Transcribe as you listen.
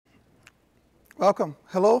Welcome.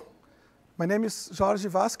 Hello. My name is Jorge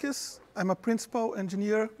Vasquez. I'm a principal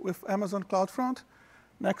engineer with Amazon CloudFront.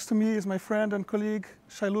 Next to me is my friend and colleague,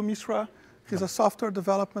 Shailu Mishra. He's a software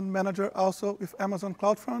development manager also with Amazon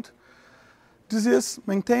CloudFront. This is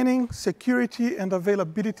maintaining security and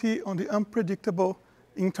availability on the unpredictable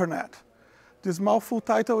internet. This mouthful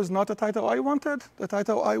title is not the title I wanted. The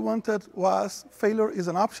title I wanted was Failure is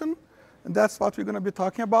an Option. And that's what we're going to be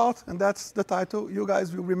talking about. And that's the title you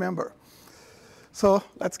guys will remember. So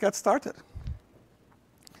let's get started.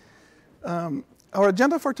 Our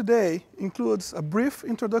agenda for today includes a brief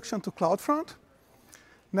introduction to CloudFront.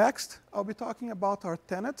 Next, I'll be talking about our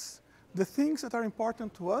tenets, the things that are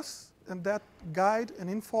important to us and that guide and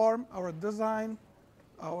inform our design,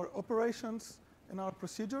 our operations, and our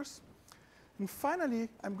procedures. And finally,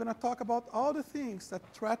 I'm going to talk about all the things that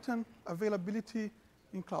threaten availability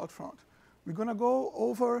in CloudFront. We're going to go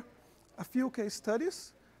over a few case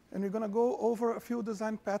studies, and we're going to go over a few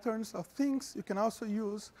design patterns of things you can also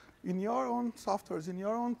use in your own softwares, in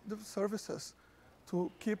your own services,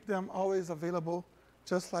 to keep them always available,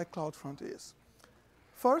 just like CloudFront is.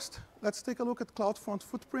 First, let's take a look at CloudFront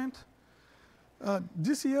footprint.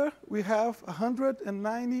 This year, we have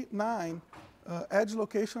 199 edge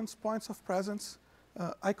locations, points of presence.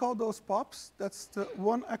 I call those POPs. That's the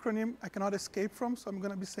one acronym I cannot escape from, so I'm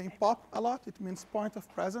going to be saying POP a lot. It means point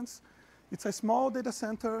of presence. It's a small data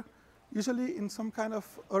center, usually in some kind of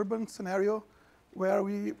urban scenario, where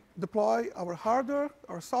we deploy our hardware,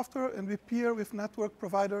 our software, and we peer with network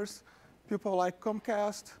providers, people like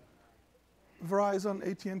Comcast, Verizon,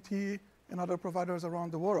 AT&T, and other providers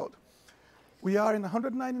around the world. We are in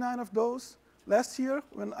 199 of those. Last year,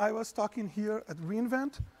 when I was talking here at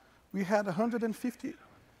reInvent, we had 150.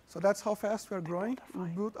 So that's how fast we're growing. We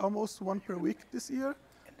built almost one per week this year,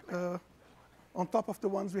 on top of the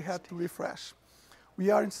ones we had to refresh. We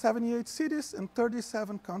are in 78 cities and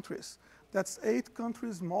 37 countries. That's 8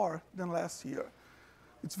 countries more than last year.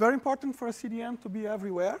 It's very important for a CDN to be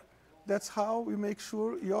everywhere. That's how we make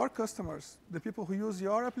sure your customers, the people who use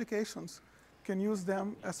your applications, can use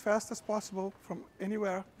them as fast as possible from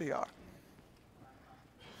anywhere they are.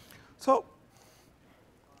 So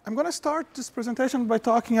I'm going to start this presentation by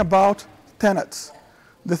talking about tenets,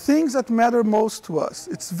 the things that matter most to us.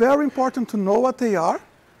 It's very important to know what they are,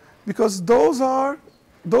 because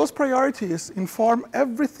those priorities inform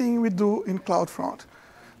everything we do in CloudFront.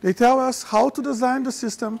 They tell us how to design the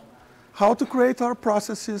system, how to create our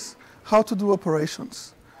processes, how to do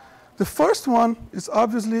operations. The first one is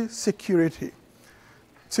obviously security.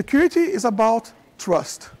 Security is about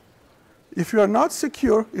trust. If you are not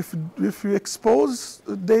secure, if you expose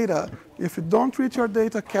data, if you don't treat your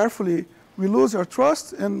data carefully, we lose your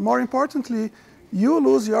trust, and more importantly, you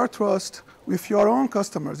lose your trust with your own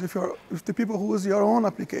customers, with the people who use your own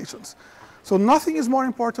applications. So nothing is more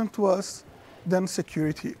important to us than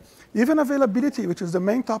security. Even availability, which is the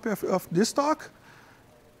main topic of this talk,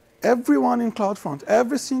 everyone in CloudFront,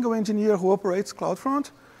 every single engineer who operates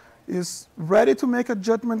CloudFront is ready to make a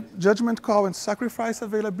judgment call and sacrifice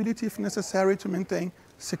availability if necessary to maintain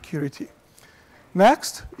security.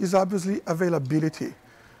 Next is obviously availability.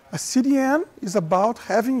 A CDN is about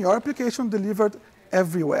having your application delivered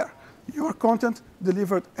everywhere, your content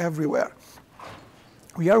delivered everywhere.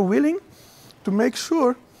 We are willing to make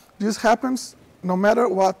sure this happens no matter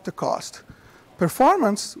what the cost.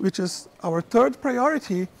 Performance, which is our third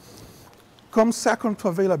priority, comes second to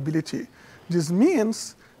availability. This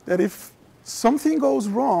means that if something goes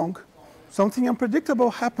wrong, something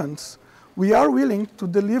unpredictable happens, we are willing to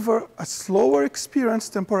deliver a slower experience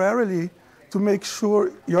temporarily to make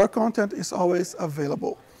sure your content is always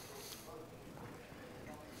available.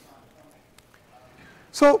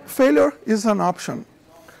 So failure is an option.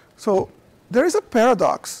 So there is a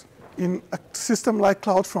paradox in a system like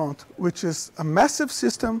CloudFront, which is a massive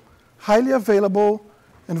system, highly available,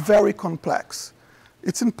 and very complex.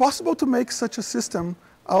 It's impossible to make such a system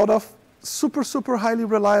out of super, super highly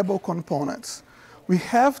reliable components. We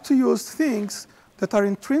have to use things that are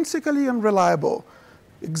intrinsically unreliable.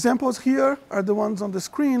 Examples here are the ones on the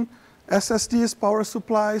screen: SSDs, power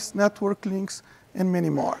supplies, network links, and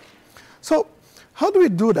many more. So how do we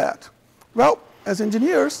do that? Well, as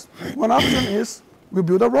engineers, one option is we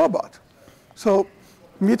build a robot. So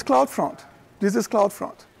meet CloudFront. This is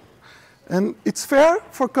CloudFront. And it's fair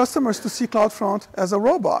for customers to see CloudFront as a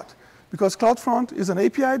robot, because CloudFront is an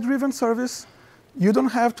API-driven service. You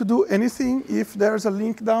don't have to do anything if there's a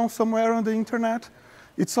link down somewhere on the internet.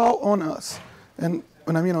 It's all on us. And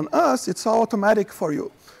when I mean on us, it's all automatic for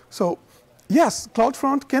you. So yes,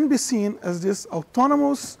 CloudFront can be seen as this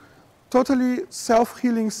autonomous, totally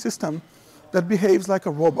self-healing system that behaves like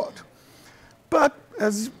a robot. But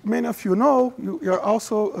as many of you know, you're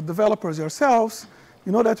also developers yourselves,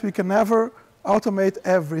 you know that we can never automate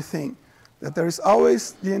everything, that there is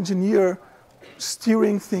always the engineer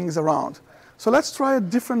steering things around. So let's try a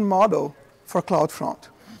different model for CloudFront.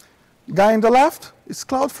 The guy on the left is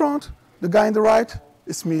CloudFront, the guy on the right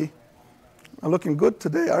is me. I'm looking good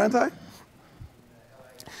today, aren't I?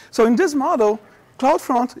 So in this model,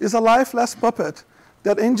 CloudFront is a lifeless puppet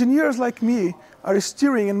that engineers like me are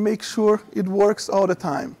steering and make sure it works all the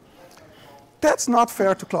time. That's not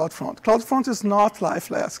fair to CloudFront. CloudFront is not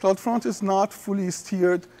lifeless. CloudFront is not fully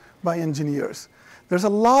steered by engineers. There's a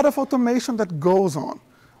lot of automation that goes on,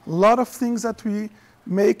 a lot of things that we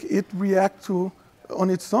make it react to on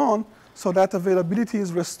its own so that availability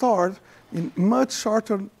is restored in much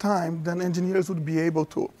shorter time than engineers would be able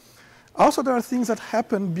to. Also, there are things that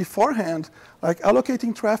happen beforehand, like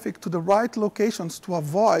allocating traffic to the right locations to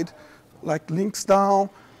avoid like links down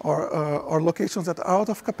or locations that are out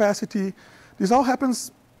of capacity. This all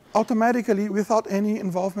happens automatically without any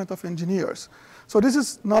involvement of engineers. So this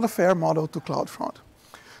is not a fair model to CloudFront.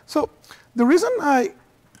 So the reason I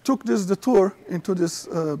took this detour into this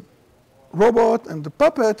robot and the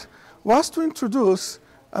puppet was to introduce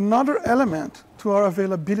another element to our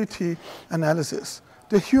availability analysis,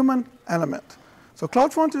 the human element. So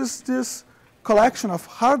CloudFront is this collection of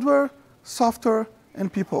hardware, software,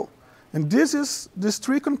 and people. And these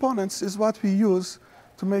three components is what we use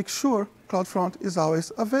to make sure CloudFront is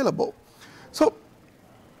always available. So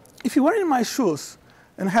if you were in my shoes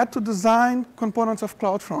and had to design components of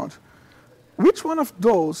CloudFront, which one of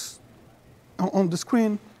those on the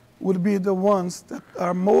screen would be the ones that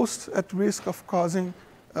are most at risk of causing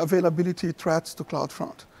availability threats to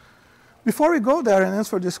CloudFront? Before we go there and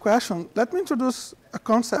answer this question, let me introduce a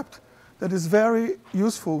concept that is very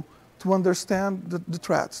useful to understand the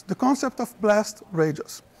threats, the concept of blast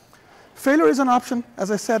radius. Failure is an option, as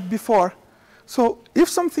I said before. So if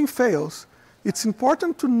something fails, it's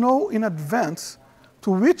important to know in advance to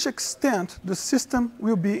which extent the system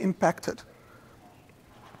will be impacted.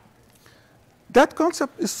 That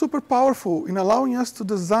concept is super powerful in allowing us to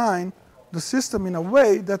design the system in a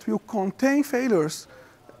way that will contain failures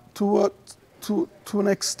to an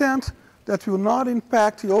extent that will not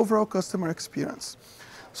impact the overall customer experience.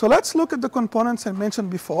 So let's look at the components I mentioned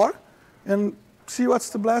before and see what's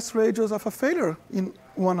the blast radius of a failure in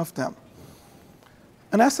one of them.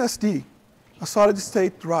 An SSD, a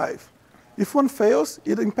solid-state drive. If one fails,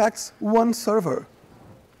 it impacts one server.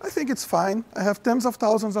 I think it's fine. I have tens of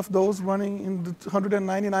thousands of those running in the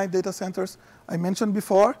 199 data centers I mentioned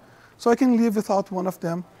before, so I can live without one of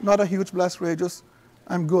them. Not a huge blast radius.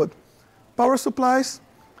 I'm good. Power supplies,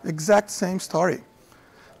 exact same story.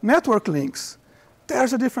 Network links,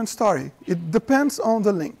 there's a different story. It depends on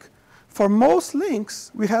the link. For most links,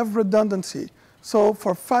 we have redundancy. So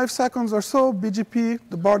for 5 seconds or so, BGP,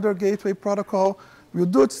 the Border Gateway Protocol, will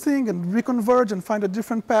do its thing and reconverge and find a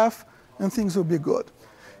different path, and things will be good.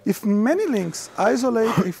 If many links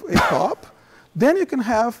isolate a POP, then you can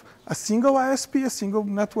have a single ISP, a single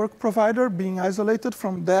network provider being isolated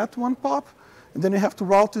from that one POP, and then you have to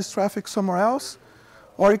route this traffic somewhere else,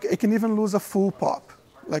 or it can even lose a full POP,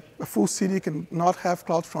 like a full city can not have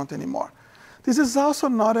CloudFront anymore. This is also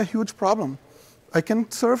not a huge problem. I can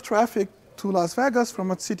serve traffic to Las Vegas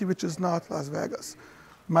from a city which is not Las Vegas.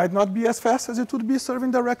 Might not be as fast as it would be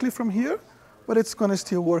serving directly from here, but it's going to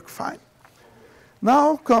still work fine.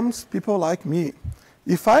 Now comes people like me.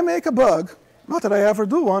 If I make a bug, not that I ever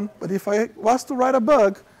do one, but if I was to write a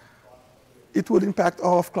bug, it would impact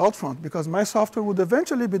all of CloudFront because my software would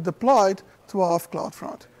eventually be deployed to all of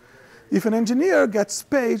CloudFront. If an engineer gets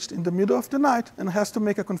paged in the middle of the night and has to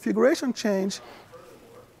make a configuration change,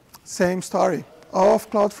 same story. All of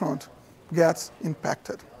CloudFront gets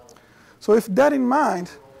impacted. So with that in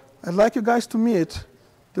mind, I'd like you guys to meet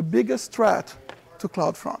the biggest threat to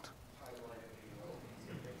CloudFront.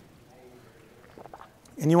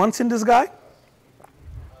 Anyone seen this guy?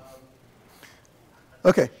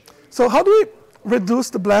 OK. So how do we reduce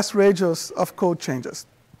the blast radius of code changes?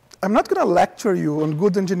 I'm not going to lecture you on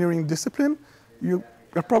good engineering discipline. You're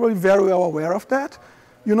probably very well aware of that.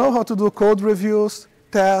 You know how to do code reviews,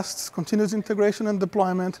 tests, continuous integration and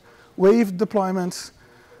deployment, wave deployments.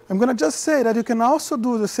 I'm going to just say that you can also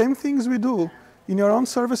do the same things we do in your own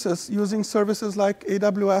services using services like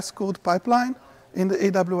AWS Code Pipeline and the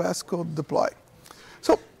AWS Code Deploy.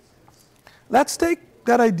 So let's take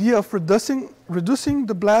that idea of reducing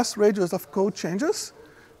the blast radius of code changes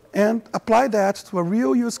and apply that to a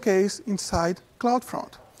real use case inside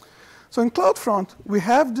CloudFront. So in CloudFront, we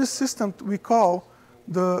have this system we call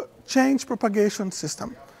the change propagation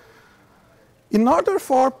system. In order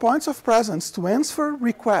for points of presence to answer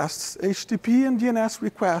requests, HTTP and DNS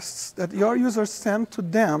requests that your users send to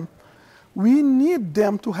them, we need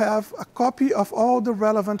them to have a copy of all the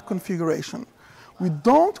relevant configuration. We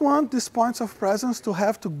don't want these points of presence to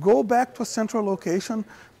have to go back to a central location,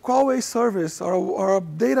 call a service or a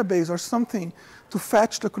database or something to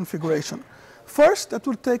fetch the configuration. First, that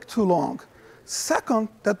would take too long. Second,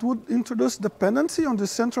 that would introduce dependency on the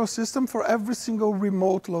central system for every single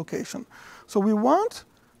remote location. So we want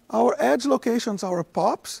our edge locations, our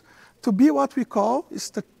POPs, to be what we call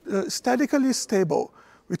statically stable,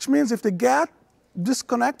 which means if they get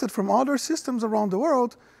disconnected from other systems around the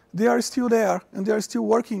world, they are still there and they are still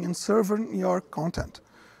working and serving your content.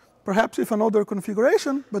 Perhaps with another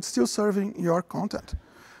configuration, but still serving your content.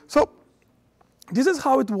 So this is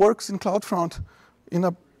how it works in CloudFront in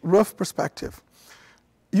a rough perspective.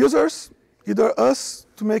 Users, either us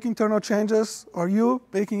to make internal changes or you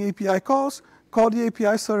making API calls, call the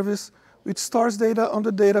API service, which stores data on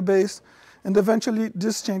the database, and eventually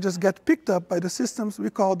these changes get picked up by the systems we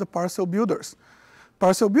call the parcel builders.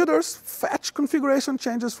 Parcel builders fetch configuration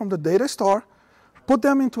changes from the data store, put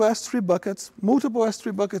them into S3 buckets, multiple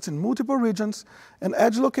S3 buckets in multiple regions, and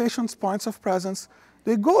edge locations, points of presence.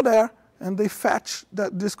 They go there and they fetch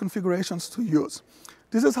these configurations to use.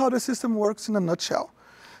 This is how the system works in a nutshell.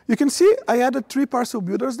 You can see I added 3 parcel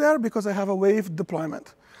builders there because I have a wave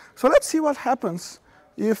deployment. So let's see what happens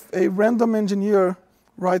if a random engineer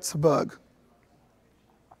writes a bug.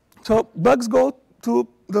 So bugs go to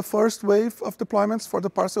the first wave of deployments for the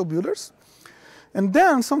parcel builders. And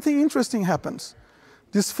then something interesting happens.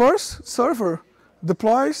 This first server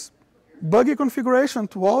deploys buggy configuration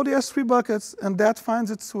to all the S3 buckets, and that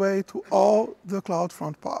finds its way to all the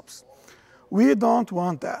CloudFront POPs. We don't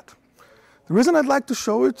want that. The reason I'd like to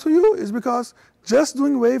show it to you is because just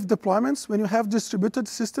doing wave deployments when you have distributed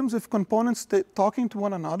systems with components talking to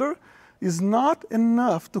one another is not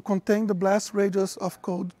enough to contain the blast radius of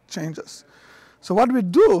code changes. So what we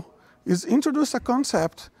do is introduce a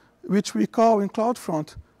concept which we call in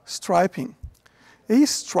CloudFront striping. A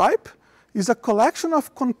stripe is a collection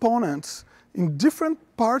of components in different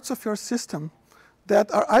parts of your system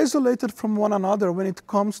that are isolated from one another when it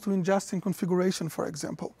comes to ingesting configuration, for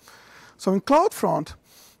example. So in CloudFront,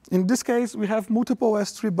 in this case, we have multiple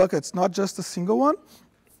S3 buckets, not just a single one,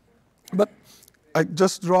 but I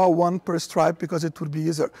just draw one per stripe because it would be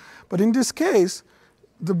easier. But in this case,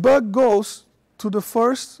 the bug goes to the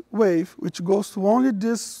first wave, which goes to only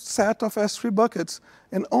this set of S3 buckets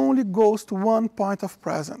and only goes to one point of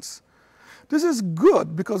presence. This is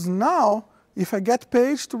good because now, if I get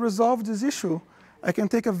paged to resolve this issue, I can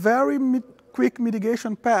take a very quick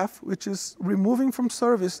mitigation path, which is removing from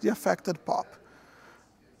service the affected POP.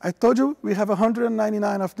 I told you we have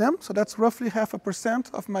 199 of them, so that's roughly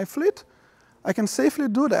 0.5% of my fleet. I can safely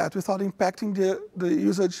do that without impacting the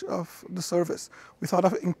usage of the service, without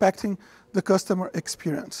impacting the customer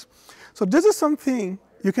experience. So this is something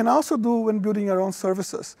you can also do when building your own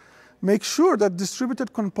services. Make sure that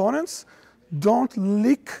distributed components don't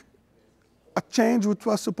leak a change which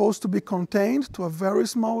was supposed to be contained to a very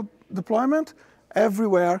small deployment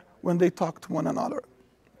everywhere when they talk to one another.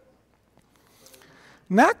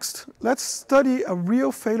 Next, let's study a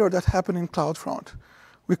real failure that happened in CloudFront.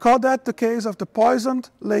 We call that the case of the poisoned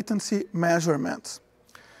latency measurements.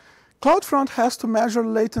 CloudFront has to measure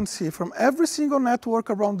latency from every single network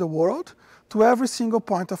around the world to every single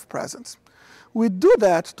point of presence. We do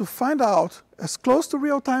that to find out, as close to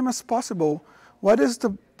real time as possible, what is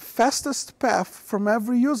the fastest path from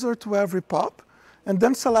every user to every POP, and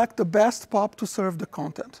then select the best POP to serve the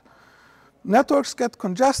content. Networks get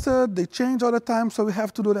congested, they change all the time, so we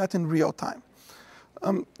have to do that in real time.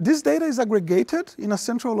 This data is aggregated in a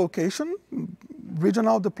central location,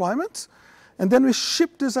 regional deployments, and then we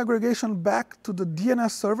ship this aggregation back to the DNS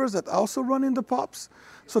servers that also run in the POPs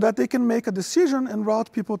so that they can make a decision and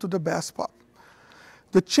route people to the best POP.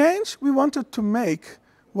 The change we wanted to make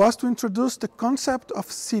was to introduce the concept of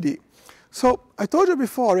city. So I told you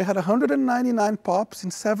before, we had 199 POPs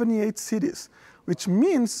in 78 cities, which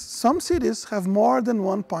means some cities have more than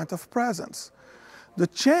one point of presence. The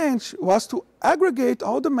change was to aggregate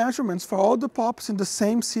all the measurements for all the POPs in the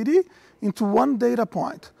same city into one data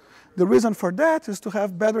point. The reason for that is to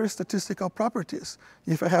have better statistical properties.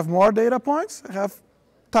 If I have more data points, I have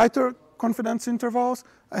tighter confidence intervals,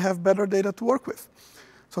 I have better data to work with.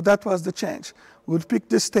 So that was the change. We would pick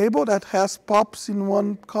this table that has POPs in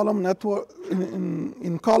one column, network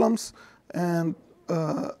in columns, and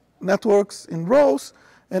networks in rows,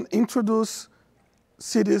 and introduce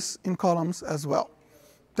cities in columns as well.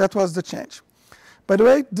 That was the change. By the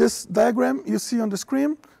way, this diagram you see on the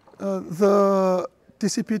screen the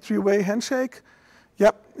TCP three-way handshake.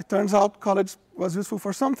 Yep, it turns out college was useful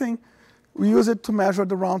for something. We use it to measure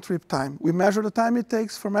the round-trip time. We measure the time it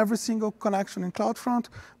takes from every single connection in CloudFront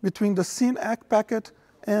between the SYN ACK packet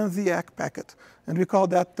and the ACK packet. And we call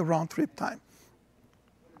that the round-trip time.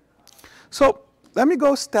 So let me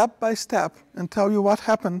go step by step and tell you what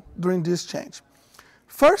happened during this change.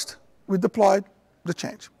 First, we deployed the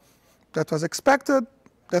change. That was expected.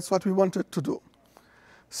 That's what we wanted to do.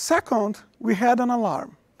 Second, we had an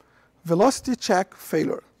alarm, velocity check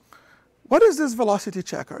failure. What is this velocity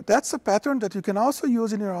checker? That's a pattern that you can also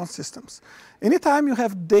use in your own systems. Anytime you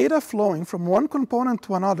have data flowing from one component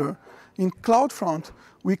to another, in CloudFront,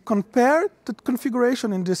 we compare the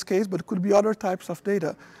configuration in this case, but it could be other types of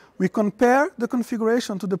data. We compare the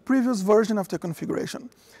configuration to the previous version of the configuration.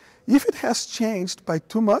 If it has changed by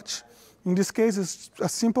too much, in this case it's a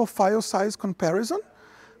simple file size comparison.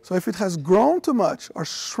 So if it has grown too much or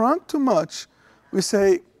shrunk too much, we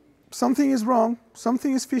say something is wrong,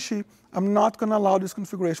 something is fishy, I'm not going to allow this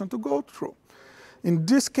configuration to go through. In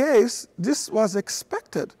this case, this was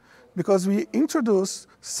expected because we introduced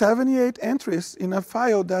 78 entries in a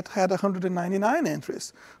file that had 199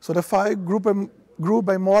 entries. So the file grew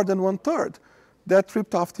by more than 1/3. That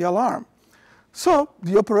tripped off the alarm. So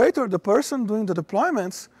the operator, the person doing the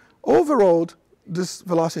deployments, overrode this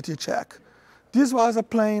velocity check. This was a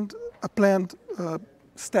planned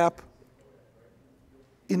step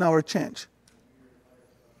in our change.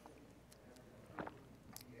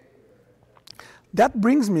 That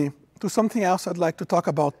brings me to something else I'd like to talk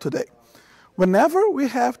about today. Whenever we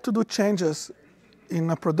have to do changes in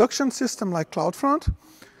a production system like CloudFront,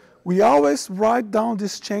 we always write down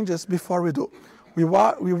these changes before we do. We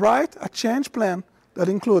write a change plan that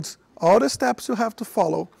includes all the steps you have to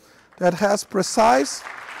follow, that has precise...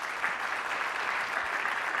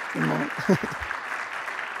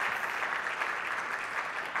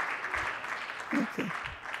 Okay.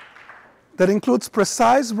 That includes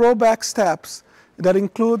precise rollback steps, that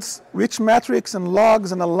includes which metrics and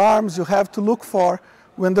logs and alarms you have to look for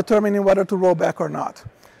when determining whether to roll back or not.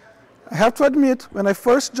 I have to admit, when I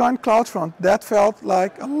first joined CloudFront, that felt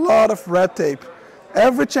like a lot of red tape.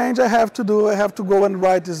 Every change I have to do, I have to go and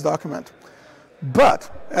write this document. But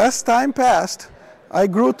as time passed, I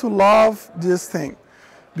grew to love this thing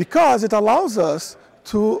because it allows us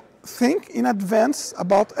to think in advance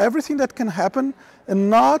about everything that can happen and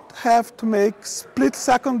not have to make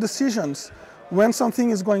split-second decisions when something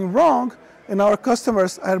is going wrong and our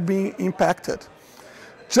customers are being impacted.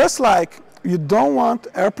 Just like you don't want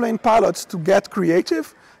airplane pilots to get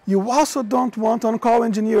creative, you also don't want on-call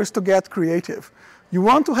engineers to get creative. You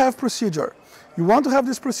want to have procedure. You want to have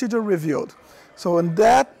this procedure reviewed. So, and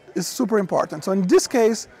that is super important. So in this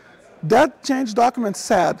case, that change document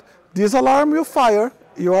said, this alarm will fire,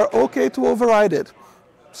 you are okay to override it.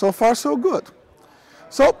 So far, so good.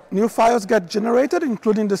 So new files get generated,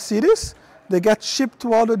 including the cities. They get shipped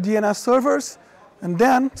to all the DNS servers, and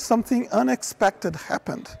then something unexpected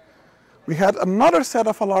happened. We had another set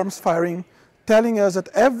of alarms firing, telling us that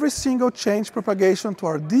every single change propagation to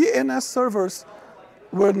our DNS servers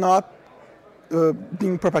were not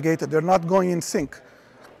being propagated. They're not going in sync.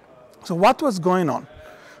 So what was going on?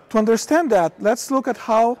 To understand that, let's look at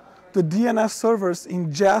how the DNS servers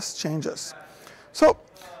ingest changes. So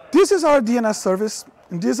this is our DNS service,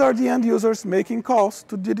 and these are the end users making calls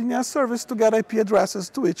to the DNS service to get IP addresses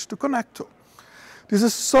to which to connect to. This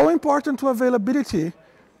is so important to availability,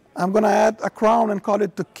 I'm going to add a crown and call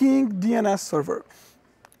it the King DNS server.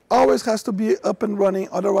 Always has to be up and running,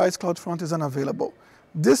 otherwise CloudFront is unavailable.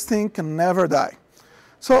 This thing can never die.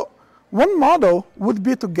 So one model would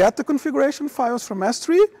be to get the configuration files from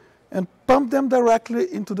S3 and pump them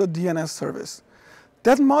directly into the DNS service.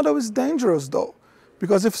 That model is dangerous though,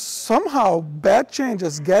 because if somehow bad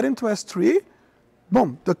changes get into S3,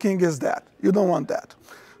 boom, the king is dead. You don't want that.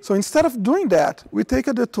 So instead of doing that, we take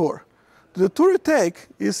a detour. The detour we take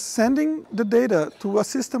is sending the data to a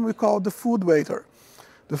system we call the food waiter.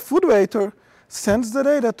 The food waiter sends the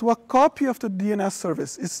data to a copy of the DNS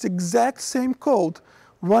service. It's the exact same code,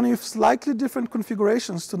 running with slightly different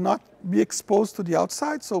configurations to not be exposed to the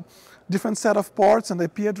outside, so different set of ports and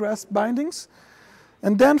IP address bindings.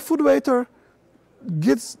 And then food waiter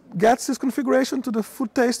gets this configuration to the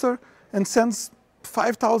food taster and sends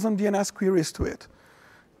 5,000 DNS queries to it.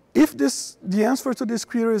 If the answer to these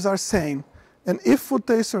queries are sane, and if food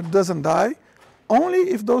taster doesn't die, only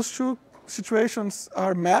if those two situations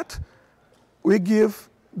are met, we give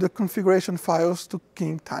the configuration files to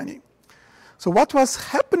King Tiny. So what was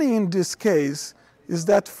happening in this case is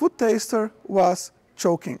that food taster was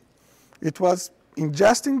choking. It was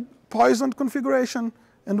ingesting poisoned configuration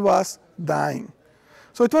and was dying.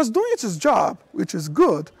 So it was doing its job, which is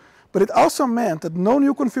good, but it also meant that no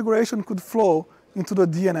new configuration could flow into the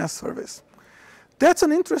DNS service. That's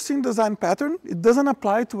an interesting design pattern. It doesn't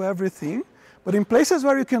apply to everything, but in places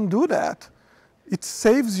where you can do that, it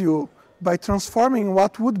saves you by transforming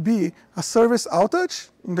what would be a service outage,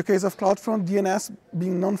 in the case of CloudFront, DNS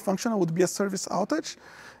being non-functional would be a service outage,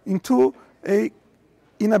 into an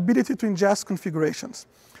inability to ingest configurations.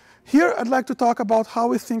 Here, I'd like to talk about how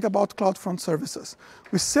we think about CloudFront services.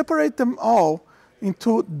 We separate them all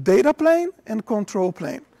into data plane and control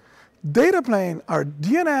plane. Data plane are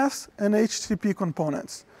DNS and HTTP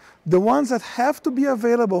components, the ones that have to be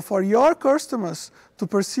available for your customers to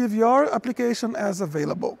perceive your application as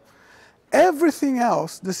available. Everything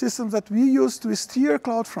else, the systems that we use to steer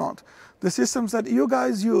CloudFront, the systems that you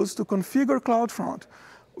guys use to configure CloudFront,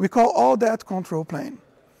 we call all that control plane.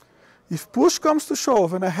 If push comes to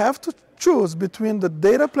shove and I have to choose between the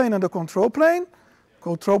data plane and the control plane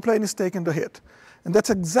is taking the hit. And that's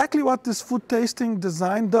exactly what this food tasting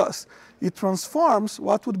design does. It transforms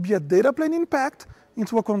what would be a data plane impact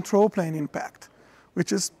into a control plane impact,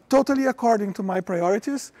 which is totally according to my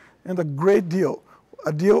priorities and a great deal.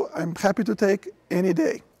 A deal I'm happy to take any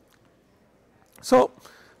day. So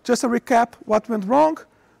just a recap, what went wrong?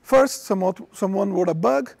 First, someone wrote a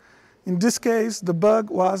bug. In this case, the bug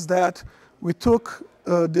was that we took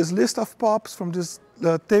this list of POPs from this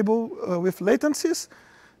table with latencies,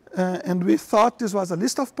 and we thought this was a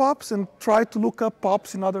list of POPs and tried to look up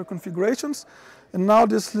POPs in other configurations. And now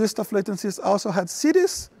this list of latencies also had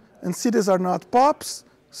cities, and cities are not POPs,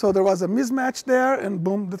 so there was a mismatch there, and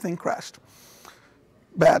boom, the thing crashed.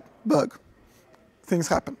 Bad, bug, things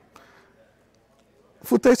happen.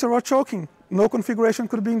 Food taster was choking, no configuration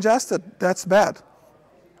could be ingested, that's bad.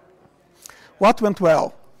 What went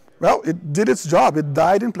well? Well, it did its job, it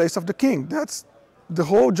died in place of the king. That's the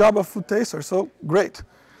whole job of food taster, so great.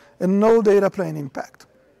 And no data plane impact.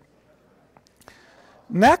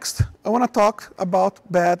 Next, I want to talk about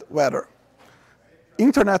bad weather.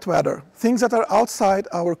 Internet weather, things that are outside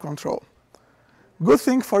our control. Good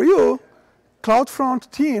thing for you,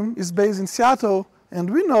 CloudFront team is based in Seattle, and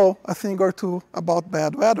we know a thing or two about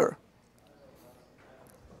bad weather.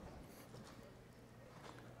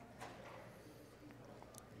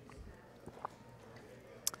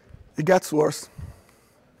 It gets worse.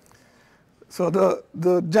 So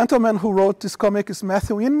the gentleman who wrote this comic is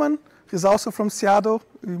Matthew Inman. He's also from Seattle.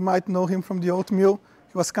 You might know him from the Oatmeal.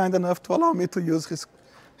 He was kind enough to allow me to use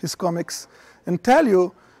his comics and tell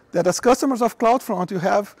you that as customers of CloudFront, you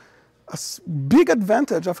have a big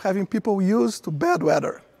advantage of having people used to bad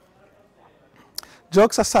weather.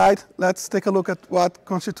 Jokes aside, let's take a look at what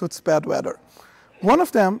constitutes bad weather. One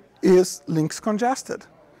of them is links congested.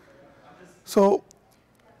 So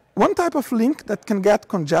one type of link that can get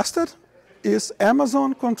congested is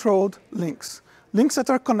Amazon-controlled links. Links that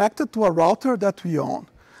are connected to a router that we own.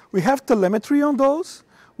 We have telemetry on those.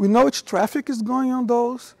 We know which traffic is going on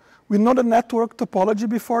those. We know the network topology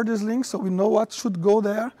before these links, so we know what should go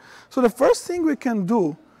there. So the first thing we can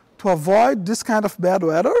do to avoid this kind of bad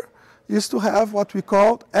weather is to have what we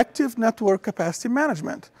call active network capacity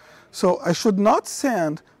management. So I should not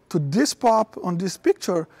send to this POP on this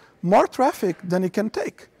picture more traffic than it can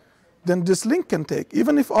take, than this link can take.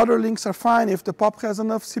 Even if other links are fine, if the POP has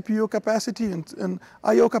enough CPU capacity and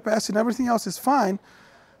I/O capacity and everything else is fine,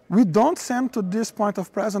 we don't send to this point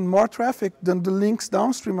of presence more traffic than the links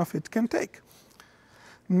downstream of it can take.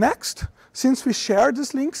 Next, since we share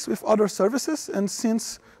these links with other services, and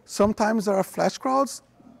since sometimes there are flash crowds,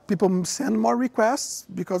 people send more requests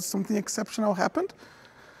because something exceptional happened,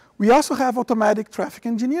 we also have automatic traffic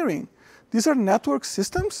engineering. These are network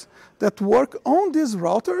systems that work on these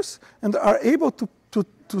routers and are able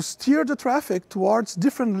to steer the traffic towards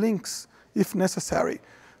different links if necessary.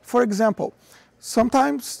 For example,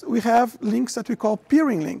 sometimes we have links that we call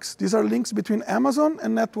peering links. These are links between Amazon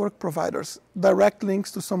and network providers, direct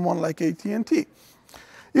links to someone like AT&T.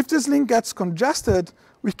 If this link gets congested,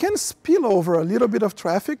 we can spill over a little bit of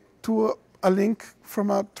traffic to a link from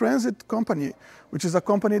a transit company, which is a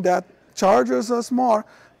company that charges us more,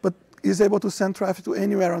 but is able to send traffic to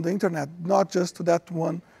anywhere on the internet, not just to that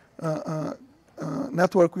one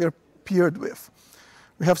network we are peered with.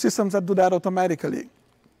 We have systems that do that automatically.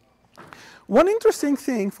 One interesting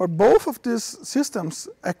thing for both of these systems,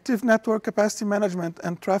 active network capacity management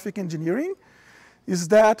and traffic engineering, is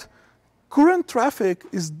that current traffic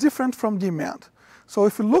is different from demand. So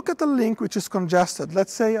if you look at a link which is congested,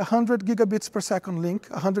 let's say 100 gigabits per second link,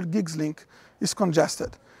 100 gigs link is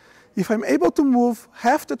congested. If I'm able to move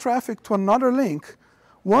half the traffic to another link,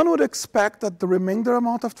 one would expect that the remainder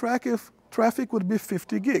amount of traffic would be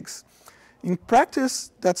 50 gigs. In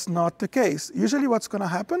practice, that's not the case. Usually what's going to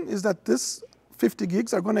happen is that this 50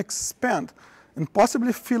 gigs are going to expand and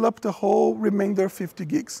possibly fill up the whole remainder 50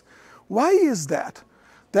 gigs. Why is that?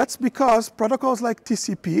 That's because protocols like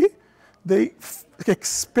TCP, they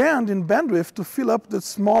expand in bandwidth to fill up the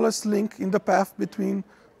smallest link in the path between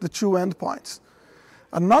the two endpoints.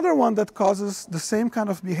 Another one that causes the same kind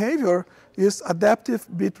of behavior is adaptive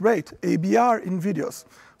bit rate, ABR, in videos.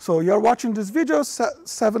 So you're watching this video,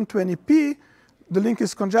 720p, the link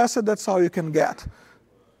is congested, that's all you can get.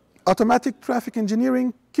 Automatic traffic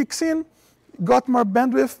engineering kicks in, got more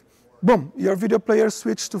bandwidth, boom, your video player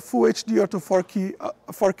switched to Full HD or to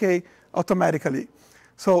 4K automatically.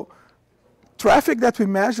 So traffic that we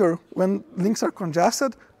measure when links are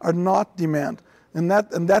congested are not demand. And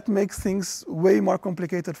that makes things way more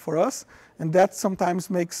complicated for us. And that sometimes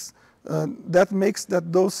makes that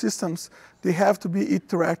those systems, they have to be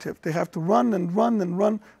iterative. They have to run and run and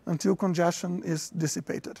run until congestion is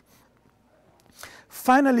dissipated.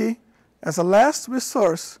 Finally, as a last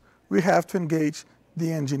resource, we have to engage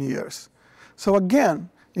the engineers. So again,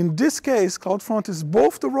 in this case, CloudFront is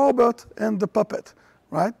both the robot and the puppet,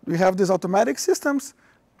 right? We have these automatic systems,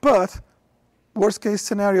 but worst case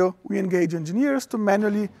scenario, we engage engineers to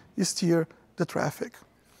manually steer the traffic.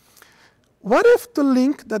 What if the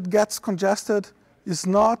link that gets congested is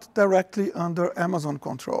not directly under Amazon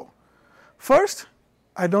control? First,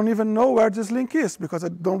 I don't even know where this link is because I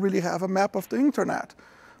don't really have a map of the internet.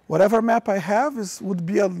 Whatever map I have would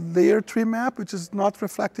be a layer 3 map, which is not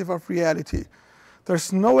reflective of reality.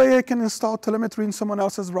 There's no way I can install telemetry in someone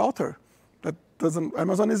else's router.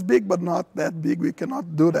 Amazon is big, but not that big. We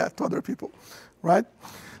cannot do that to other people, right?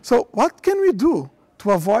 So what can we do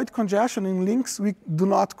to avoid congestion in links we do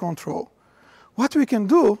not control? What we can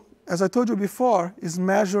do, as I told you before, is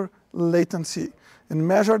measure latency and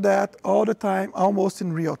measure that all the time, almost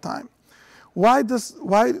in real time. Why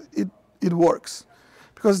it works?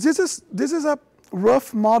 Because this is a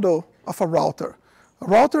rough model of a router. A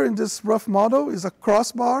router in this rough model is a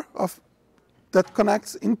crossbar that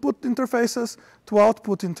connects input interfaces to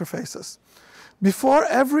output interfaces. Before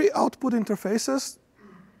every output interfaces,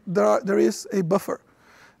 there is a buffer.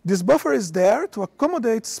 This buffer is there to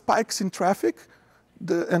accommodate spikes in traffic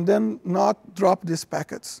and then not drop these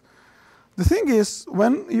packets. The thing is,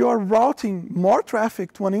 when you are routing more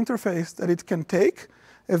traffic to an interface that it can take,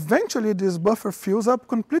 eventually this buffer fills up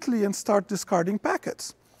completely and starts discarding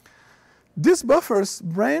packets. These buffers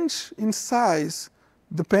branch in size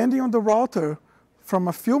depending on the router, from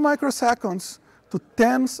a few microseconds to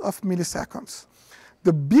tens of milliseconds.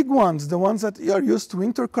 The big ones, the ones that are used to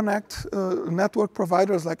interconnect network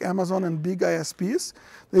providers like Amazon and big ISPs,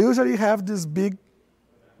 they usually have these big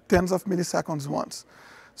tens of milliseconds ones.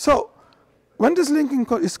 So when this link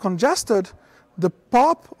is congested, the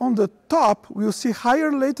pop on the top will see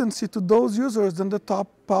higher latency to those users than the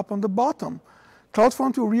pop on the bottom.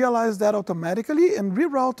 CloudFront will realize that automatically and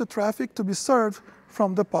reroute the traffic to be served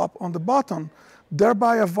from the pop on the bottom,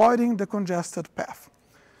 thereby avoiding the congested path.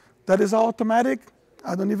 That is all automatic.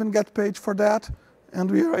 I don't even get paid for that, and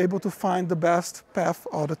we are able to find the best path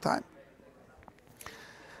all the time.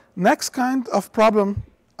 Next kind of problem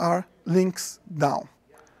are links down.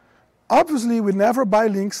 Obviously, we never buy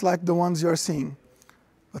links like the ones you're seeing,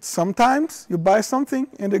 but sometimes you buy something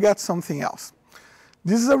and you get something else.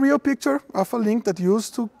 This is a real picture of a link that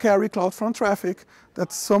used to carry CloudFront traffic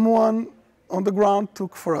that someone on the ground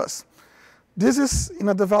took for us. This is in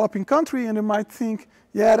a developing country, and you might think,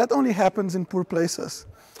 yeah, that only happens in poor places.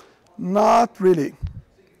 Not really.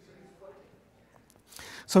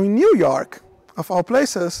 So in New York, of all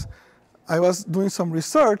places, I was doing some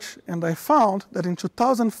research, and I found that in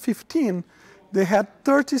 2015, they had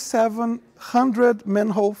 3,700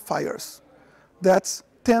 manhole fires. That's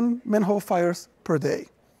 10 manhole fires per day.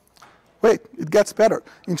 Wait, it gets better.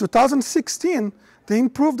 In 2016, they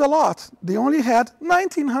improved a lot. They only had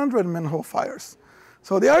 1,900 manhole fires.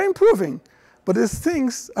 So they are improving, but these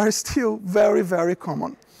things are still very, very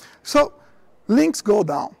common. So links go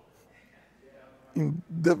down. In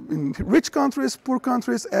rich countries, poor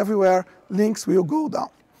countries, everywhere, links will go down.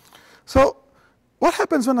 So what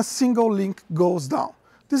happens when a single link goes down?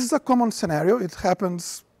 This is a common scenario. It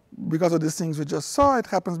happens because of these things we just saw. It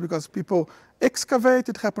happens because people excavate.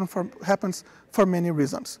 It happens for many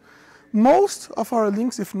reasons. Most of our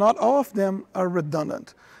links, if not all of them, are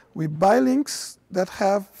redundant. We buy links that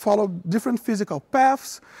follow different physical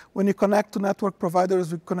paths. When you connect to network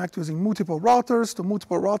providers, we connect using multiple routers to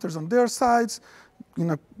multiple routers on their sides in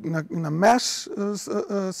a mesh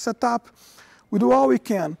setup. We do all we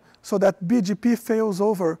can so that BGP fails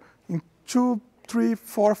over in 2 3,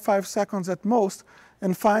 4, 5 seconds at most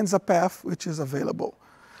and finds a path which is available.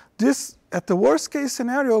 This, at the worst case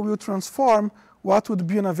scenario, will transform what would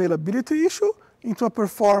be an availability issue into a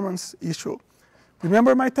performance issue.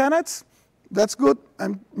 Remember my tenets? That's good.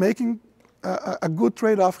 I'm making a good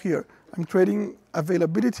trade-off here. I'm trading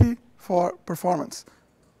availability for performance.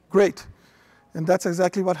 Great. And that's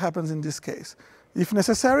exactly what happens in this case. If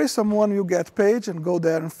necessary, someone will get paid and go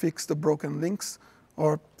there and fix the broken links,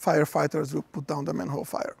 or firefighters will put down the manhole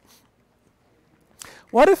fire.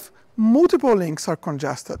 What if multiple links are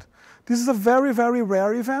congested? This is a very, very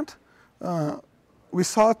rare event. We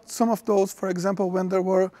saw some of those, for example, when there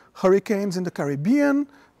were hurricanes in the Caribbean,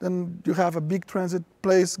 then you have a big transit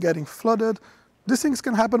place getting flooded. These things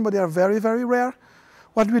can happen, but they are very, very rare.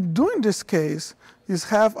 What we do in this case is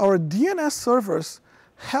have our DNS servers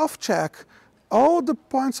health check all the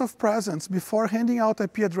points of presence before handing out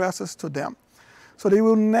IP addresses to them. So they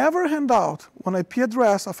will never hand out an IP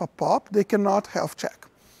address of a POP they cannot health check.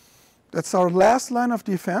 That's our last line of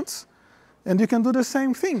defense. And you can do the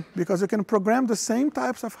same thing, because you can program the same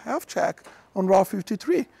types of health check on Route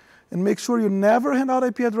 53 and make sure you never hand out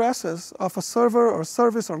IP addresses of a server or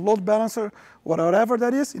service or load balancer, whatever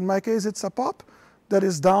that is. In my case, it's a POP that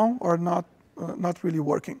is down or not really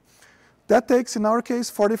working. That takes, in our case,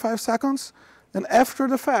 45 seconds. And after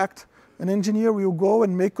the fact, an engineer will go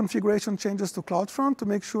and make configuration changes to CloudFront to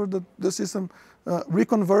make sure that the system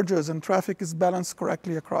reconverges and traffic is balanced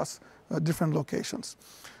correctly across different locations.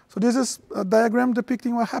 So this is a diagram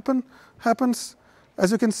depicting what happens.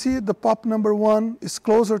 As you can see, the POP number 1 is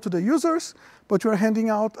closer to the users, but we're handing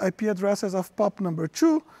out IP addresses of POP number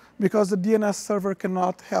 2 because the DNS server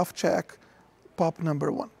cannot health check POP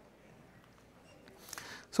number 1.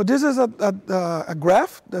 So this is a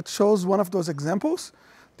graph that shows one of those examples.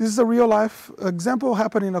 This is a real-life example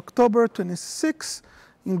happened in October 26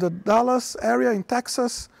 in the Dallas area in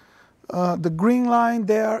Texas. The green line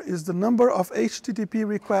there is the number of HTTP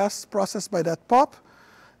requests processed by that POP.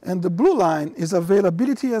 And the blue line is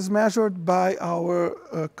availability as measured by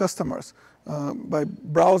our customers, by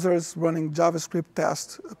browsers running JavaScript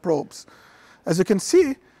test probes. As you can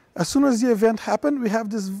see, as soon as the event happened, we have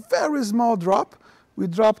this very small drop. We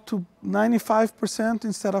dropped to 95%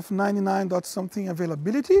 instead of 99 something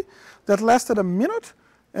availability. That lasted a minute,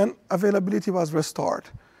 and availability was restored.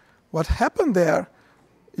 What happened there,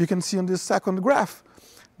 you can see on this second graph.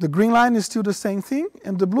 The green line is still the same thing,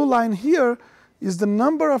 and the blue line here is the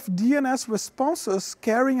number of DNS responses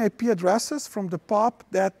carrying IP addresses from the POP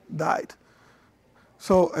that died.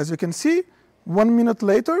 So as you can see, 1 minute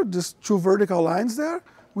later, these two vertical lines there,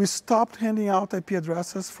 we stopped handing out IP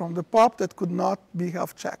addresses from the POP that could not be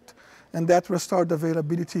health checked, and that restored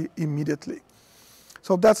availability immediately.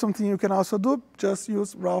 So that's something you can also do, just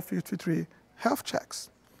use Route 53 health checks.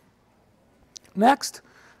 Next,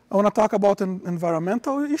 I want to talk about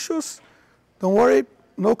environmental issues. Don't worry,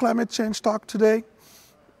 no climate change talk today.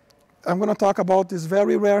 I'm going to talk about these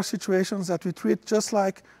very rare situations that we treat just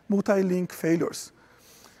like multi-link failures.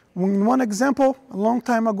 In one example, a long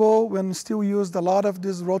time ago, when we still used a lot of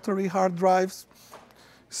these rotary hard drives,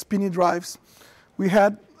 spinny drives, we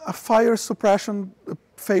had a fire suppression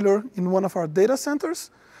failure in one of our data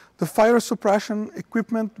centers. The fire suppression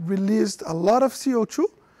equipment released a lot of CO2,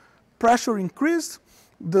 pressure increased,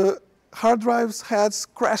 the hard drives' heads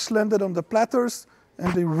crash landed on the platters,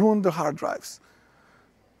 and they ruined the hard drives.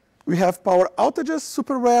 We have power outages,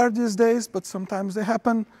 super rare these days, but sometimes they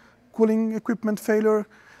happen. Cooling equipment failure.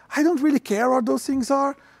 I don't really care what those things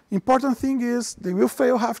are. Important thing is they will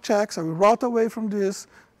fail health checks. I will route away from this,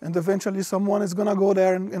 and eventually someone is going to go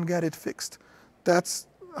there and get it fixed. That's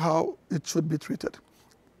how it should be treated.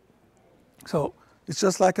 So it's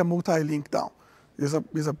just like a multi-link down. There's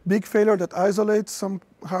a big failure that isolates some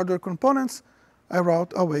hardware components. I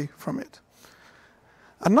route away from it.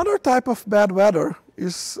 Another type of bad weather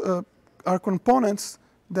is our components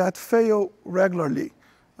that fail regularly.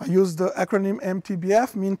 I use the acronym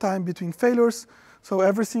MTBF, mean time between failures. So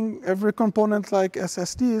every component like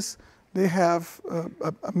SSDs, they have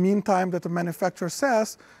a mean time that the manufacturer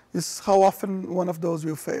says is how often one of those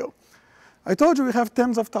will fail. I told you we have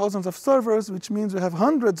tens of thousands of servers, which means we have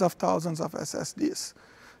hundreds of thousands of SSDs.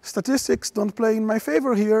 Statistics don't play in my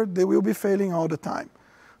favor here. They will be failing all the time.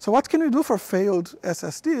 So what can we do for failed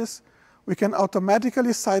SSDs? We can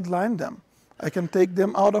automatically sideline them. I can take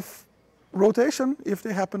them out of rotation if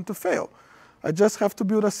they happen to fail. I just have to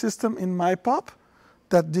build a system in my POP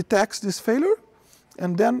that detects this failure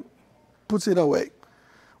and then puts it away.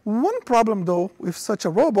 One problem, though, with such a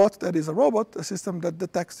robot, that is a robot, a system that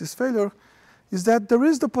detects this failure, is that there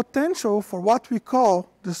is the potential for what we call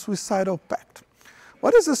the suicidal pact.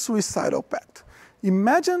 What is a suicidal pact?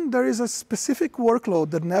 Imagine there is a specific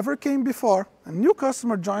workload that never came before. A new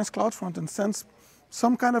customer joins CloudFront and sends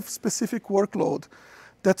some kind of specific workload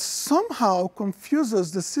that somehow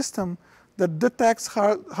confuses the system that detects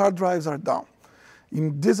hard drives are down.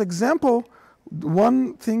 In this example,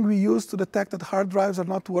 one thing we use to detect that hard drives are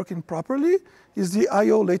not working properly is the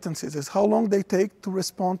I/O latencies, is how long they take to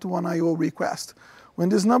respond to an I/O request. When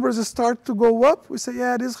these numbers start to go up, we say,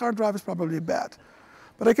 yeah, this hard drive is probably bad.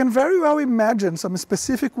 But I can very well imagine some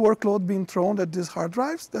specific workload being thrown at these hard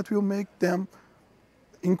drives that will make them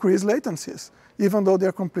increase latencies, even though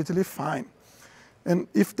they're completely fine. And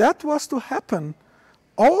if that was to happen,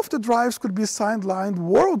 all of the drives could be sidelined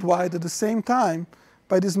worldwide at the same time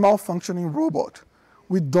by this malfunctioning robot.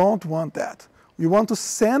 We don't want that. We want to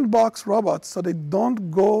sandbox robots so they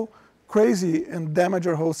don't go crazy and damage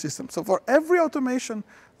your whole system. So for every automation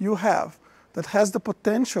you have that has the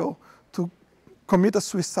potential to commit a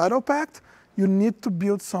suicidal pact, you need to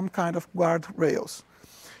build some kind of guardrails.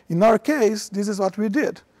 In our case, this is what we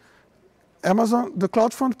did. Amazon, the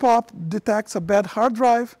CloudFront POP detects a bad hard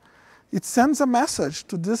drive. It sends a message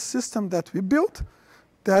to this system that we built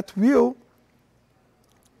that will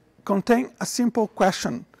contain a simple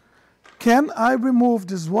question. Can I remove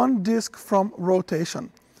this one disk from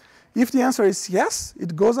rotation? If the answer is yes,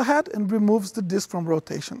 it goes ahead and removes the disk from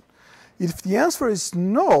rotation. If the answer is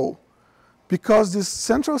no, because this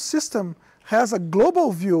central system has a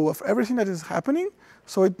global view of everything that is happening,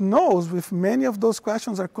 so it knows if many of those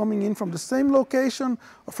questions are coming in from the same location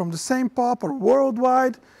or from the same POP or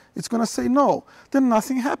worldwide, it's going to say no. Then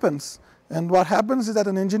nothing happens. And what happens is that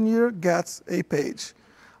an engineer gets a page.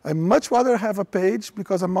 I'd much rather have a page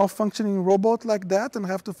because a malfunctioning robot like that and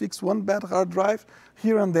have to fix one bad hard drive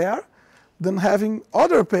here and there than having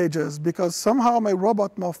other pages because somehow my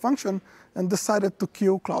robot malfunctioned and decided to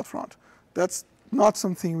kill CloudFront. That's not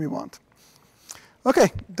something we want.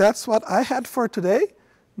 Okay, that's what I had for today.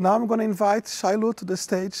 Now I'm going to invite Shailu to the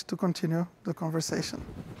stage to continue the conversation.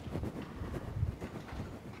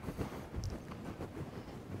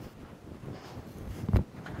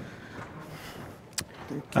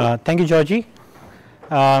 Thank you, Georgie.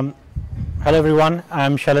 Hello, everyone.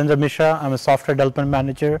 I'm Shailendra Mishra. I'm a software development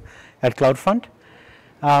manager at CloudFront.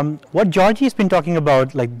 What Georgie has been talking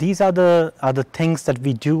about, like these are the things that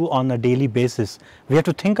we do on a daily basis. We have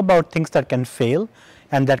to think about things that can fail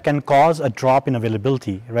and that can cause a drop in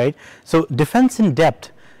availability, right? So defense in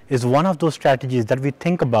depth is one of those strategies that we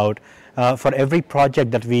think about for every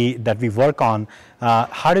project that we work on.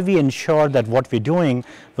 How do we ensure that what we're doing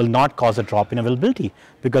will not cause a drop in availability?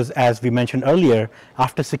 Because as we mentioned earlier,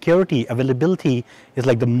 after security, availability is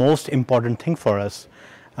like the most important thing for us.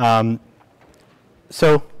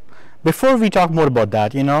 So before we talk more about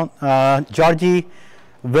that, you know, Georgie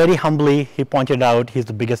very humbly, he pointed out he's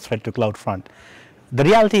the biggest threat to CloudFront. The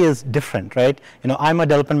reality is different, right? You know, I'm a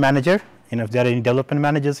development manager. You know, if there are any development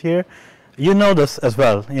managers here, you know this as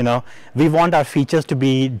well. You know, we want our features to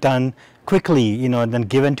be done quickly, you know, and then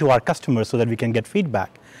given to our customers so that we can get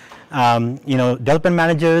feedback. You know, development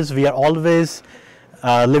managers, we are always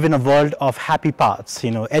live in a world of happy paths.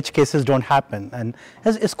 You know, edge cases don't happen, and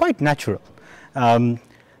it's quite natural.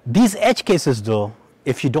 These edge cases, though,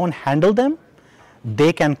 if you don't handle them,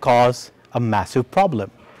 they can cause a massive problem.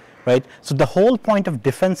 Right? So the whole point of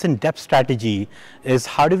defense in depth strategy is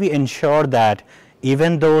how do we ensure that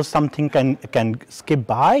even though something can skip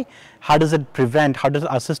by, how does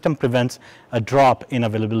our system prevent a drop in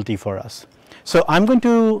availability for us? So I'm going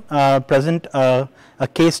to present a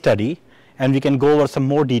case study, and we can go over some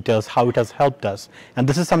more details how it has helped us. And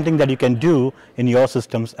this is something that you can do in your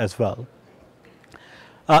systems as well.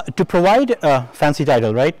 To provide a fancy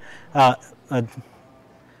title, right?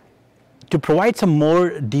 To provide some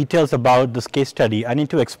more details about this case study, I need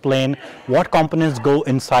to explain what components go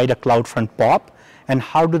inside a CloudFront POP and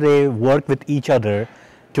how do they work with each other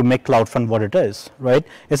to make CloudFront what it is, right?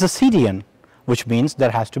 It's a CDN, which means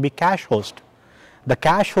there has to be cache host. The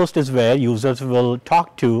cache host is where users will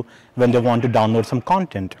talk to when they want to download some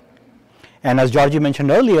content. And as Georgie mentioned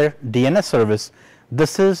earlier, DNS service,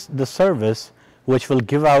 this is the service which will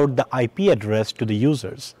give out the IP address to the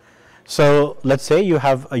users. So let's say you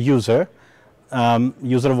have a user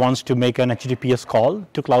wants to make an HTTPS call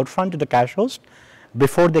to CloudFront to the cache host.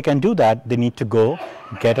 Before they can do that, they need to go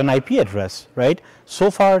get an IP address, right? So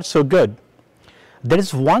far, so good. There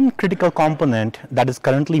is one critical component that is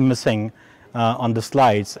currently missing on the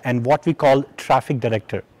slides, and what we call traffic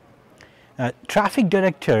director. Traffic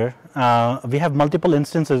director, we have multiple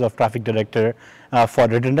instances of traffic director for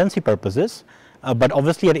redundancy purposes, but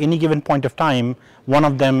obviously at any given point of time, one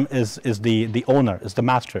of them is the owner, is the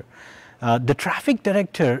master. The traffic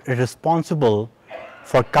director is responsible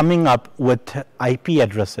for coming up with IP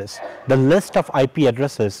addresses, the list of IP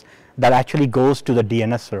addresses that actually goes to the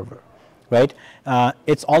DNS server, right?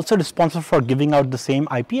 It's also responsible for giving out the same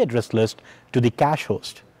IP address list to the cache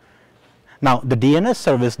host. Now, the DNS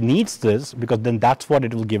service needs this because then that's what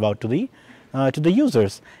it will give out to the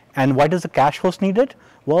users. And why does the cache host need it?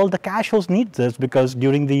 Well, the cache host needs this because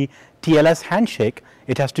during the TLS handshake,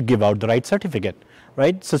 it has to give out the right certificate,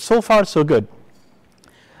 right? So far, so good.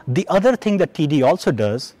 The other thing that TD also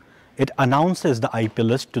does, it announces the IP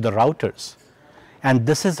list to the routers. And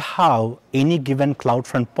this is how any given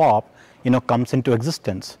CloudFront POP, comes into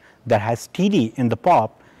existence. That has TD in the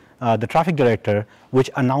POP, the traffic director, which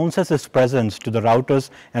announces its presence to the routers,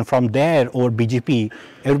 and from there over BGP,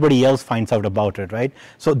 everybody else finds out about it, right?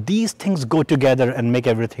 So these things go together and make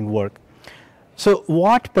everything work. So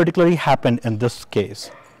what particularly happened in this case?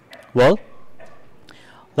 Well,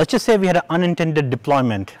 let's just say we had an unintended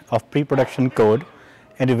deployment of pre-production code,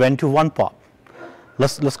 and it went to one POP.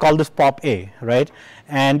 Let's call this POP A, right?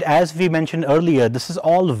 And as we mentioned earlier, this is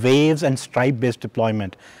all waves and stripe-based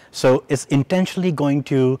deployment. So it's intentionally going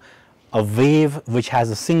to a wave which has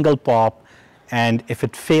a single POP, and if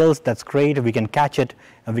it fails, that's great. We can catch it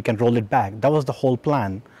and we can roll it back. That was the whole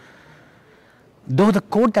plan. Though the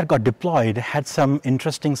code that got deployed had some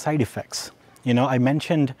interesting side effects. I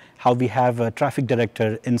mentioned how we have a traffic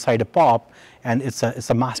director inside a POP, and it's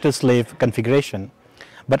a master-slave configuration.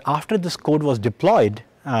 But after this code was deployed,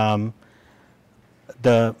 the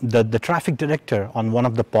traffic director on one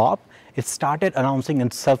of the POP, it started announcing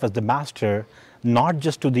itself as the master, not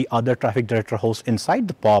just to the other traffic director hosts inside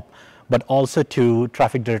the POP, but also to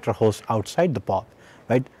traffic director hosts outside the POP,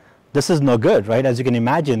 right? This is no good, right? As you can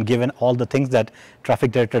imagine, given all the things that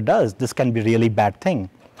traffic director does, this can be a really bad thing.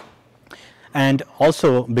 And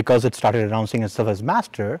also, because it started announcing itself as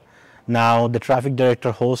master, now the traffic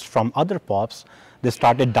director hosts from other POPs, they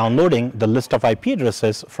started downloading the list of IP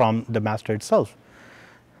addresses from the master itself.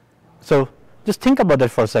 So just think about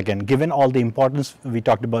that for a second. Given all the importance we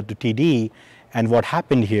talked about to TD and what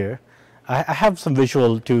happened here, I have some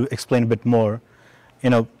visual to explain a bit more.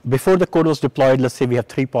 Before the code was deployed, let's say we have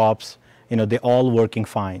 3 POPs, they're all working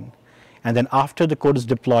fine. And then after the code is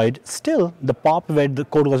deployed, still the POP where the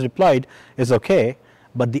code was deployed is okay,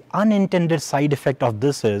 but the unintended side effect of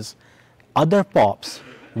this is other POPs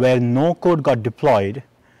where no code got deployed,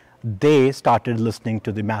 they started listening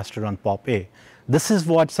to the master on POP A. This is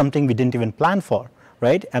something we didn't even plan for,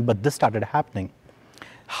 right? But this started happening.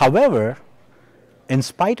 However, in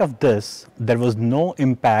spite of this, there was no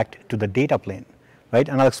impact to the data plane, right?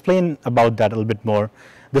 And I'll explain about that a little bit more.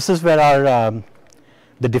 This is where our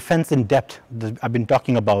the defense in depth that I've been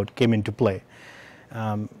talking about came into play.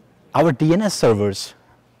 Our DNS servers,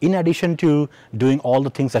 in addition to doing all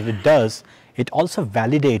the things that it does, it also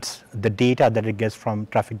validates the data that it gets from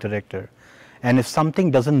traffic director. And if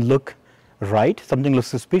something doesn't look right, something looks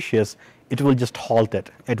suspicious, it will just halt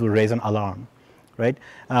it. It will raise an alarm, right?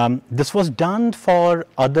 This was done for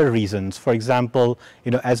other reasons. For example,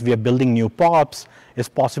 as we are building new POPs, it's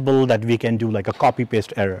possible that we can do like a copy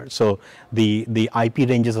paste error. So the IP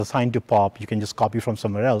range is assigned to POP, you can just copy from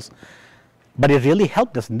somewhere else. But it really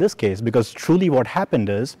helped us in this case, because truly what happened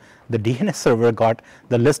is the DNS server got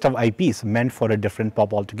the list of IPs meant for a different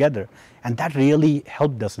POP altogether. And that really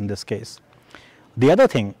helped us in this case. The other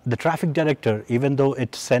thing, the traffic director, even though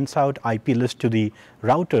it sends out IP list to the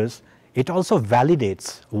routers, it also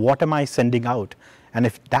validates what am I sending out. And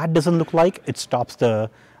if that doesn't look like, it stops the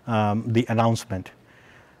announcement.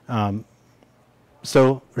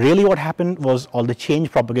 So really what happened was all the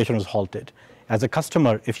change propagation was halted. As a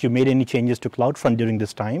customer, if you made any changes to CloudFront during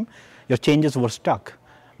this time, your changes were stuck.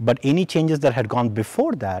 But any changes that had gone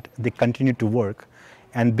before that, they continued to work.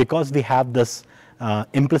 And because we have this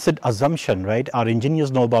implicit assumption, right? Our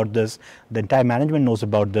engineers know about this, the entire management knows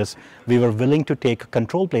about this, we were willing to take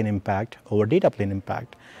control plane impact over data plane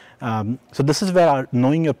impact. So this is where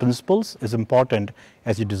knowing your principles is important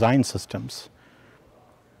as you design systems.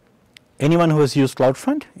 Anyone who has used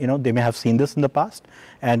CloudFront, they may have seen this in the past,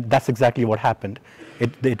 and that's exactly what happened.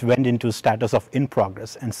 It went into status of in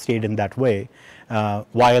progress and stayed in that way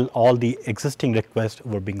while all the existing requests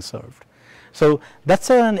were being served. So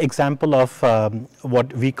that's an example of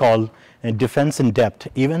what we call defense in depth.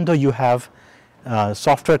 Even though you have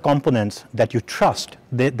software components that you trust,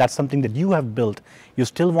 that's something that you have built, you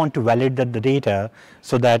still want to validate the data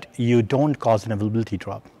so that you don't cause an availability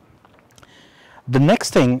drop. The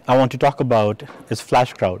next thing I want to talk about is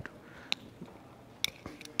FlashCrowd.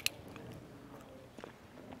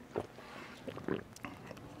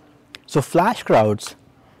 So FlashCrowds,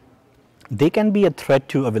 they can be a threat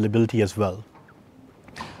to availability as well.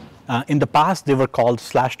 In the past, they were called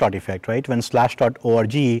Slashdot effect, right? When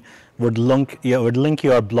Slash.org would link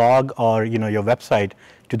your blog or your website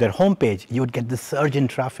to their homepage, you would get this surge in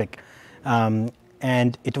traffic,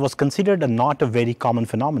 and it was considered not a very common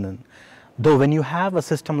phenomenon. Though when you have a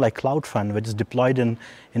system like CloudFront, which is deployed in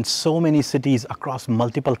so many cities across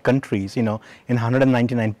multiple countries, in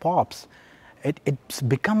 199 POPs, it's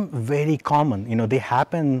become very common. They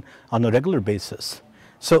happen on a regular basis.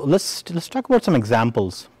 So let's talk about some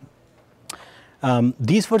examples.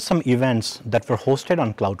 These were some events that were hosted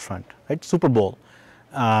on CloudFront, right? Super Bowl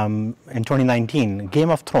in 2019, Game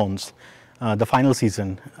of Thrones, the final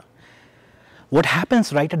season. What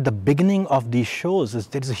happens right at the beginning of these shows is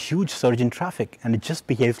there is a huge surge in traffic, and it just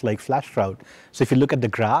behaves like FlashCrowd. So if you look at the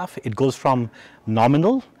graph, it goes from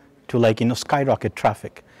nominal to skyrocket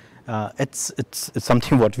traffic. It's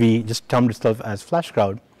something what we just termed itself as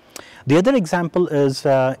FlashCrowd. The other example is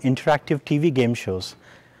interactive TV game shows.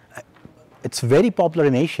 It's very popular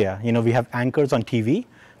in Asia. We have anchors on TV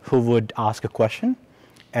who would ask a question,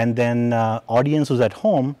 and then audience who's at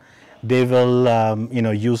home, they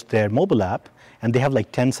will use their mobile app, and they have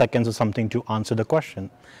like 10 seconds or something to answer the question.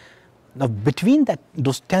 Now, between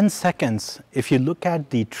those 10 seconds, if you look at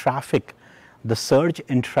the traffic, the surge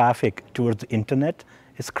in traffic towards the internet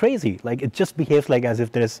is crazy. Like, it just behaves like as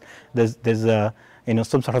if there's a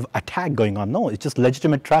some sort of attack going on. No, it's just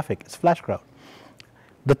legitimate traffic. It's FlashCrowd.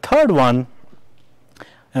 The third one,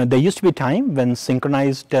 there used to be a time when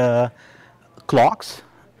synchronized clocks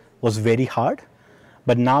was very hard.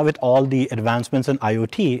 But now with all the advancements in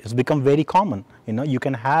IoT, it's become very common. You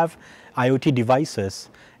can have IoT devices,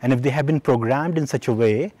 and if they have been programmed in such a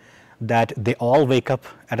way that they all wake up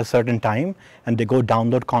at a certain time and they go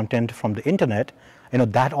download content from the internet,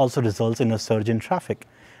 that also results in a surge in traffic,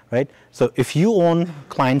 right? So if you own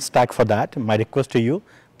client stack for that, my request to you,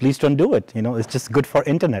 please don't do it. It's just good for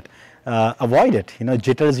internet. Avoid it.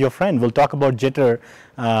 Jitter is your friend. We'll talk about Jitter,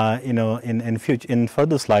 in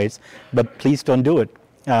further slides, but please don't do it.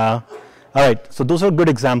 All right. So those are good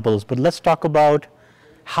examples. But let's talk about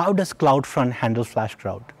how does CloudFront handle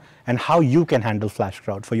FlashCrowd, and how you can handle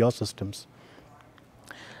FlashCrowd for your systems.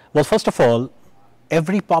 Well, first of all,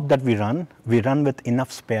 every POP that we run with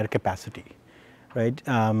enough spare capacity, right?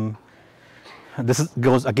 This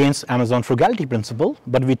goes against Amazon frugality principle,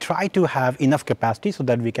 but we try to have enough capacity so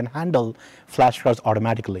that we can handle FlashCrowds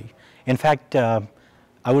automatically. In fact,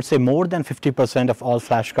 I would say more than 50% of all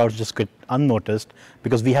FlashCrowds just get unnoticed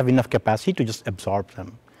because we have enough capacity to just absorb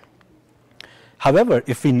them. However,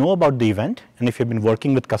 if we know about the event, and if you've been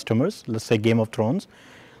working with customers, let's say Game of Thrones,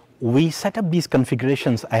 we set up these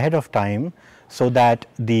configurations ahead of time so that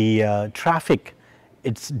the traffic,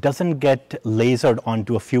 it doesn't get lasered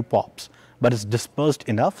onto a few POPs, but it's dispersed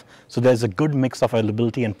enough so there's a good mix of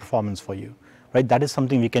availability and performance for you, right? That is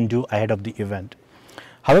something we can do ahead of the event.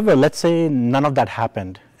 However, let's say none of that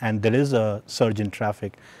happened and there is a surge in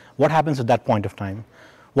traffic. What happens at that point of time?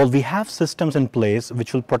 Well, we have systems in place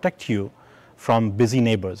which will protect you from busy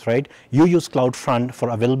neighbors, right? You use CloudFront for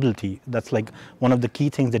availability. That's like one of the key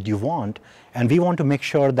things that you want. And we want to make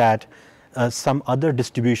sure that some other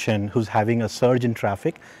distribution who's having a surge in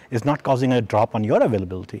traffic is not causing a drop on your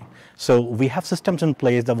availability. So we have systems in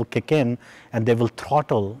place that will kick in and they will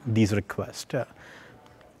throttle these requests.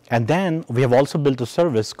 And then we have also built a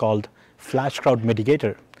service called FlashCrowd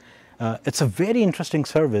Mitigator. It's a very interesting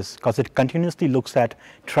service because it continuously looks at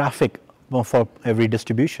traffic for every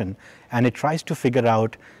distribution, and it tries to figure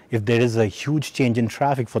out if there is a huge change in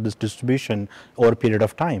traffic for this distribution over a period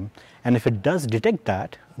of time. And if it does detect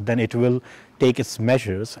that, then it will take its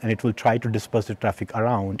measures and it will try to disperse the traffic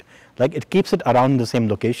around. Like, it keeps it around the same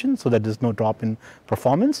location so that there's no drop in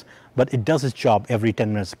performance, but it does its job every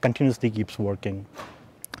 10 minutes, continuously keeps working.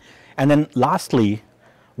 And then lastly,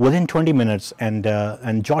 within 20 minutes,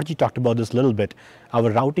 and Georgie talked about this a little bit, our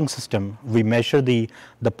routing system, we measure the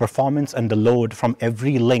performance and the load from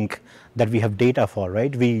every link that we have data for,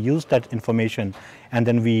 right? We use that information and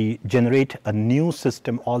then we generate a new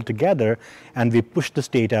system altogether and we push this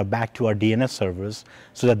data back to our DNS servers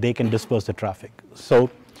so that they can disperse the traffic. So,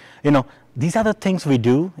 these are the things we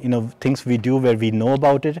do, things we do where we know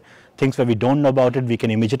about it, things where we don't know about it, we can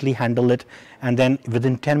immediately handle it. And then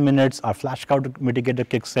within 10 minutes, our FlashCrowd mitigator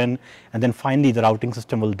kicks in. And then finally, the routing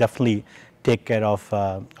system will definitely take care of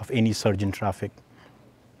any surge in traffic.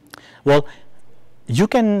 Well, you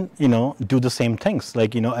can, do the same things.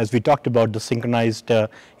 Like, as we talked about the synchronized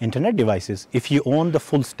internet devices, if you own the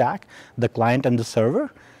full stack, the client and the server,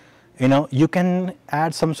 you can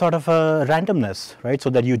add some sort of a randomness, right? So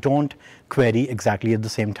that you don't query exactly at the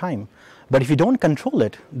same time. But if you don't control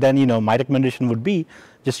it, then my recommendation would be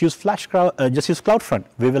just use CloudFront.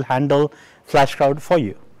 We will handle FlashCrowd for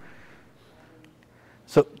you.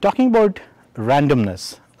 So talking about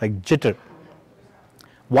randomness, like jitter.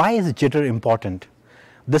 Why is jitter important?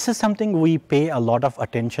 This is something we pay a lot of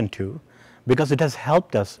attention to because it has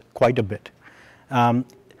helped us quite a bit.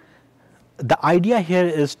 The idea here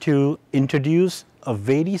is to introduce a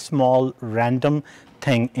very small random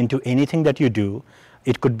thing into anything that you do.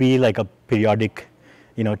 It could be like a periodic,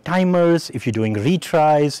 timers, if you're doing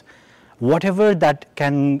retries, whatever that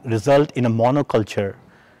can result in a monoculture,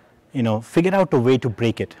 figure out a way to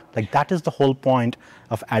break it. Like that is the whole point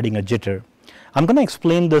of adding a jitter. I'm going to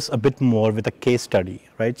explain this a bit more with a case study,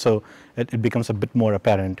 right? So it becomes a bit more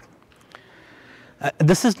apparent.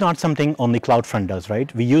 This is not something only CloudFront does,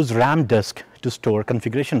 right? We use RAM disk to store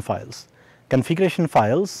configuration files. Configuration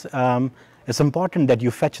files, it's important that you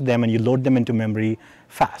fetch them and you load them into memory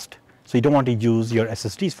fast. So you don't want to use your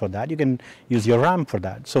SSDs for that. You can use your RAM for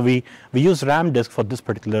that. So we use RAM disk for this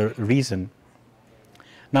particular reason.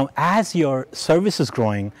 Now, as your service is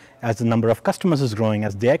growing, as the number of customers is growing,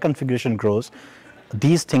 as their configuration grows,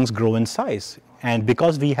 these things grow in size. And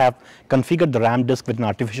because we have configured the RAM disk with an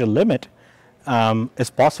artificial limit, it's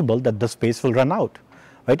possible that the space will run out,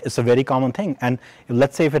 right? It's a very common thing. And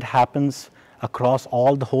let's say if it happens across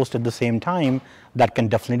all the hosts at the same time, that can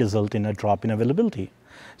definitely result in a drop in availability.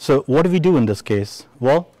 So what do we do in this case?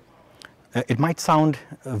 Well, it might sound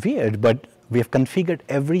weird, but we have configured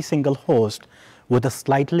every single host with a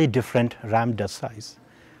slightly different RAM disk size,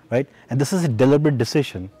 right? And this is a deliberate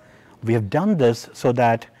decision. We have done this so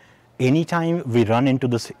that anytime we run into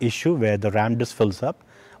this issue where the RAM disk fills up,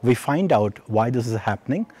 we find out why this is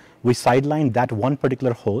happening. We sideline that one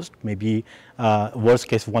particular host, maybe worst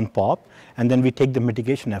case one POP, and then we take the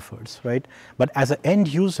mitigation efforts, right? But as an end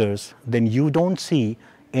users, then you don't see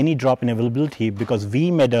any drop in availability because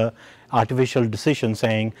we made a artificial decision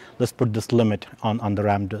saying, let's put this limit on the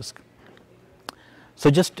RAM disk. So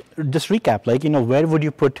just recap, like, where would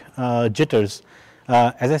you put jitters?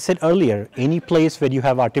 As I said earlier, any place where you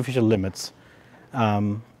have artificial limits,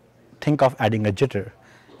 think of adding a jitter.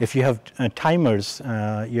 If you have timers,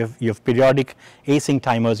 you have periodic async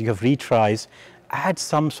timers, you have retries, add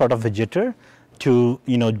some sort of a jitter to,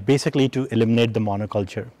 basically to eliminate the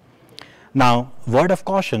monoculture. Now, word of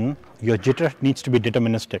caution, your jitter needs to be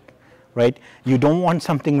deterministic, right? You don't want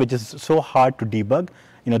something which is so hard to debug,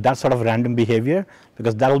 that sort of random behavior,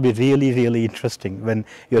 because that will be really, really interesting when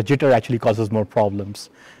your jitter actually causes more problems.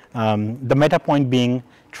 The meta point being,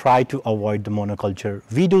 try to avoid the monoculture.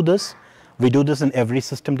 We do this in every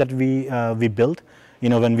system that we build.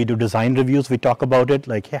 When we do design reviews, we talk about it,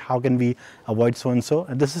 like, hey, how can we avoid so-and-so?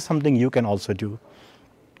 And this is something you can also do.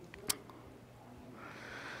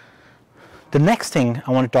 The next thing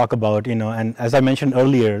I want to talk about, and as I mentioned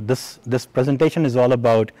earlier, this presentation is all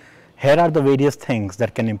about, here are the various things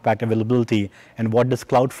that can impact availability and what does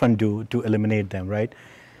CloudFront do to eliminate them, right?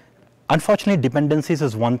 Unfortunately, dependencies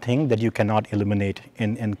is one thing that you cannot eliminate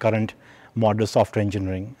in current modern software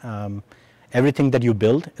engineering. Everything that you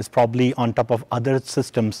build is probably on top of other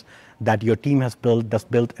systems that your team has built, that's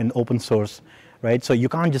built in open source, right? So you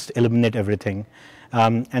can't just eliminate everything.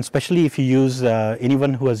 And especially if you use,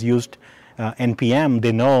 anyone who has used NPM,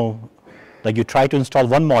 they know, like, you try to install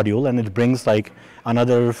one module and it brings like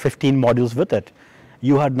another 15 modules with it.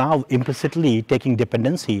 You are now implicitly taking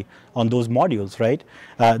dependency on those modules, right?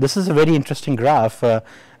 This is a very interesting graph.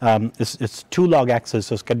 It's 2 log axis,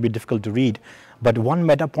 so it can be difficult to read. But one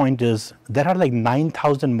meta point is there are like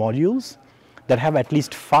 9,000 modules that have at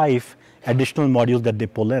least 5 additional modules that they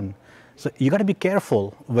pull in. So you got to be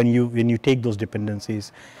careful when you take those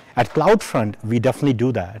dependencies. At CloudFront, we definitely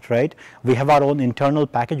do that, right? We have our own internal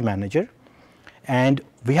package manager, and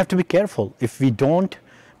we have to be careful. If we don't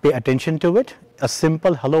pay attention to it, a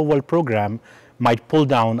simple hello world program might pull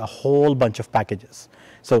down a whole bunch of packages.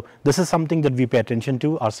 So this is something that we pay attention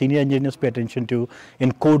to, our senior engineers pay attention to.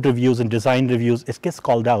 In code reviews and design reviews, it gets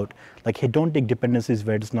called out, like, hey, don't take dependencies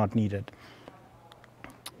where it's not needed.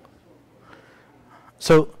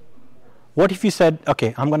 So what if you said,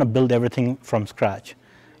 okay, I'm going to build everything from scratch?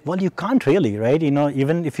 Well, you can't really, right?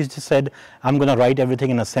 Even if you just said, I'm going to write everything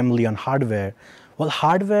in assembly on hardware. Well,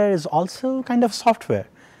 hardware is also kind of software,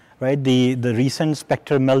 right? The recent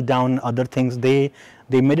Spectre meltdown, other things, they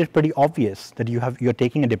made it pretty obvious that you're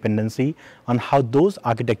taking a dependency on how those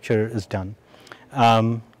architecture is done.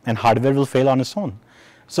 And hardware will fail on its own.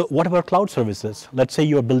 So what about cloud services? Let's say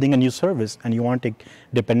you're building a new service and you want to take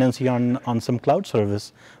dependency on some cloud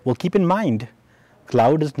service. Well, keep in mind,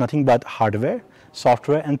 cloud is nothing but hardware,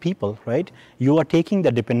 software, and people, right? You are taking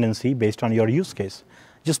the dependency based on your use case.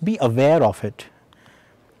 just be aware of it.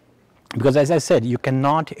 Because as I said, you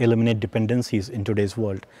cannot eliminate dependencies in today's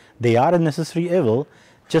world. They are a necessary evil.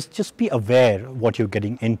 Just be aware what you're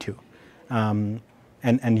getting into. And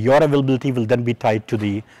your availability will then be tied to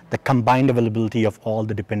the combined availability of all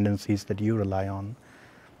the dependencies that you rely on.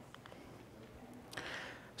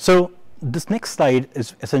 So this next slide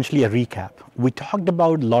is essentially a recap. We talked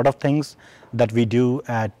about a lot of things that we do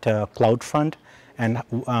at CloudFront and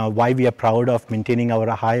why we are proud of maintaining our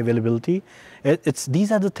high availability.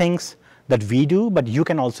 These are the things that we do, but you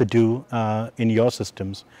can also do in your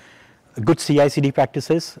systems. Good CI/CD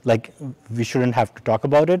practices, like we shouldn't have to talk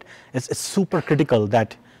about it. It's super critical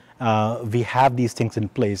that we have these things in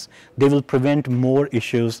place. They will prevent more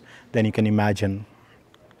issues than you can imagine.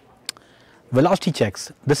 Velocity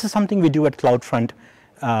checks. This is something we do at CloudFront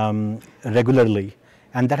regularly,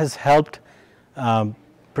 and that has helped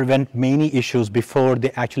prevent many issues before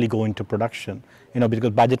they actually go into production. Because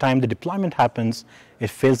by the time the deployment happens, it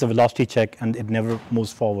fails the velocity check and it never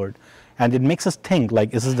moves forward. And it makes us think,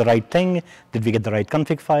 like, is this the right thing? Did we get the right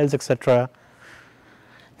config files, etc.?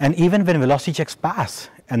 And even when velocity checks pass,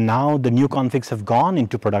 and now the new configs have gone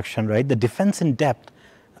into production, right? The defense in depth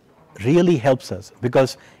really helps us,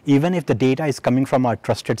 because even if the data is coming from our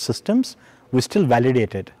trusted systems, we still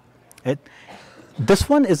validate it. This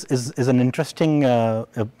one is an interesting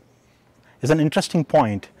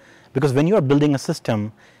point, because when you are building a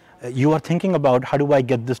system, you are thinking about how do I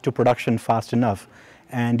get this to production fast enough.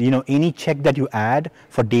 And any check that you add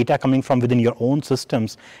for data coming from within your own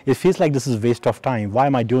systems, it feels like this is a waste of time. Why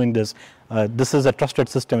am I doing this? This is a trusted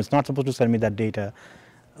system. It's not supposed to send me that data.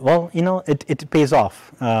 Well, it pays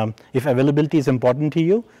off. If availability is important to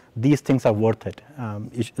you, these things are worth it.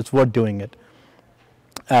 It's worth doing it.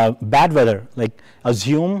 Bad weather, like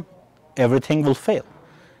assume everything will fail.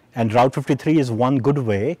 And Route 53 is one good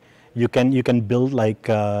way you can build like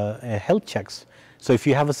health checks. So if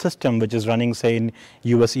you have a system which is running, say, in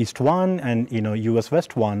US East 1 and US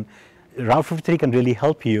West 1, Route 53 can really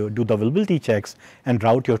help you do the availability checks and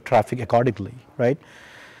route your traffic accordingly, right?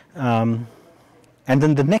 And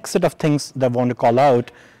then the next set of things that I want to call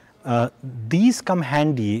out, these come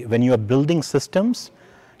handy when you are building systems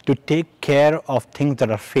to take care of things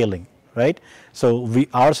that are failing, right? So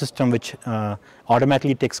our system, which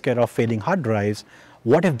automatically takes care of failing hard drives,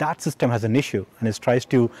 what if that system has an issue and it tries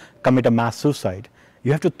to commit a mass suicide?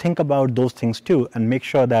 You have to think about those things too and make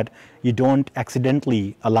sure that you don't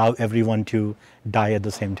accidentally allow everyone to die at the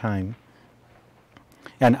same time.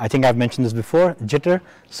 And I think I've mentioned this before, jitter,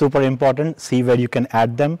 super important, see where you can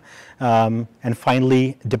add them. And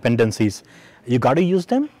finally, dependencies. You got to use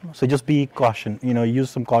them, so just be caution, use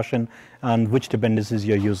some caution on which dependencies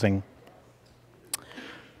you're using.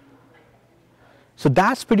 So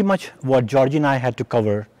that's pretty much what Georgie and I had to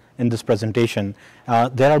cover in this presentation.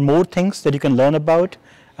 There are more things that you can learn about.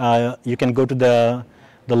 You can go to the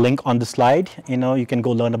link on the slide. You can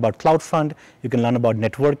go learn about CloudFront. You can learn about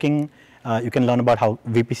networking. You can learn about how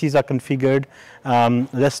VPCs are configured.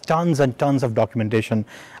 There's tons and tons of documentation.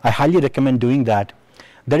 I highly recommend doing that.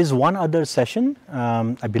 There is one other session,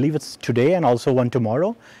 I believe it's today and also one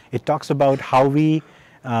tomorrow. It talks about how we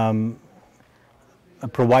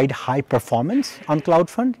provide high performance on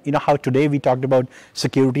CloudFront. How today we talked about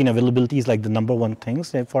security and availability is like the #1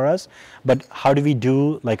 things for us, but how do we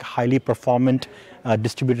do like highly performant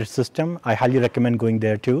distributed system? I highly recommend going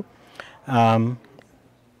there too.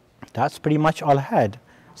 That's pretty much all I had.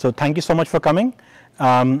 So thank you so much for coming.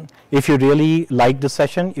 If you really liked this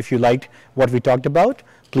session, if you liked what we talked about,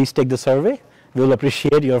 please take the survey. We'll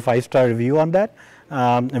appreciate your 5-star review on that,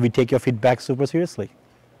 and we take your feedback super seriously.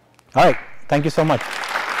 All right. Thank you so much.